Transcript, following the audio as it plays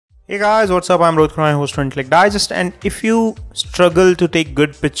Hey guys, what's up? I'm Rohit Khurana, host of Intellect Digest. And if you struggle to take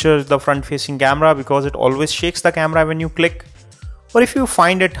good pictures with the front-facing camera because it always shakes the camera when you click, or if you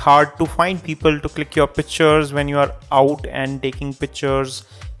find it hard to find people to click your pictures when you are out and taking pictures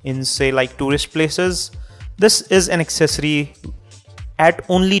in, say, like tourist places, this is an accessory at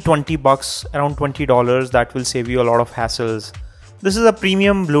only 20 bucks, around $20, that will save you a lot of hassles. This is a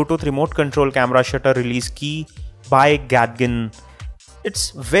premium Bluetooth remote control camera shutter release key by Gadgin.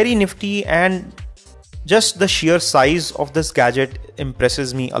 It's very nifty, and just the sheer size of this gadget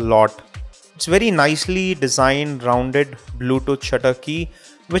impresses me a lot. It's very nicely designed, rounded Bluetooth shutter key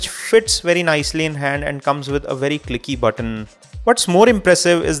which fits very nicely in hand and comes with a very clicky button. What's more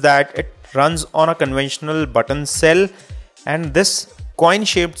impressive is that it runs on a conventional button cell, and this coin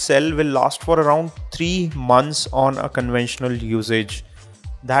shaped cell will last for around 3 months on a conventional usage.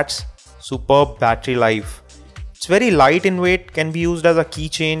 That's superb battery life. It's very light in weight, can be used as a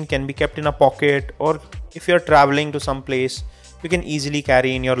keychain, can be kept in a pocket, or if you're traveling to some place, you can easily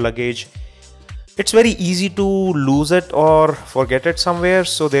carry in your luggage. It's very easy to lose it or forget it somewhere,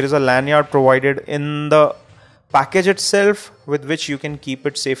 so there is a lanyard provided in the package itself with which you can keep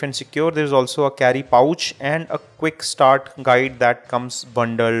it safe and secure. There is also a carry pouch and a quick start guide that comes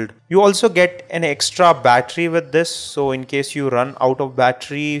bundled. You also get an extra battery with this, so in case you run out of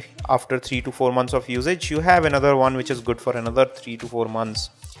battery after 3 to 4 months of usage, you have another one which is good for another 3 to 4 months.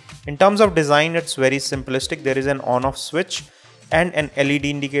 In terms of design, it's very simplistic. There is an on-off switch and an LED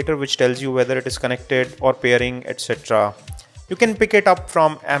indicator which tells you whether it is connected or pairing, etc. You can pick it up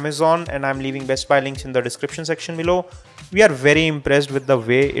from Amazon, and I'm leaving Best Buy links in the description section below. We are very impressed with the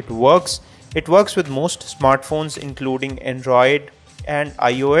way it works. It works with most smartphones including Android and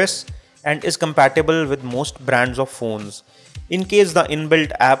iOS, and is compatible with most brands of phones. In case the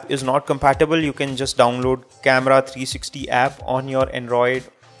inbuilt app is not compatible, you can just download Camera 360 app on your Android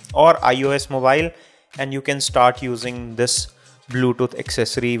or iOS mobile, and you can start using this Bluetooth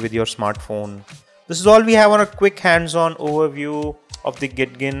accessory with your smartphone. This is all we have on a quick hands-on overview of the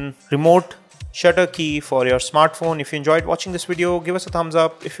Gadgin remote shutter key for your smartphone. If you enjoyed watching this video, give us a thumbs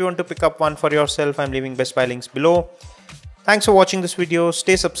up. If you want to pick up one for yourself, I'm leaving Best Buy links below. Thanks for watching this video.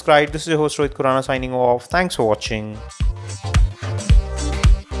 Stay subscribed. This is your host Rohit Khurana signing off. Thanks for watching.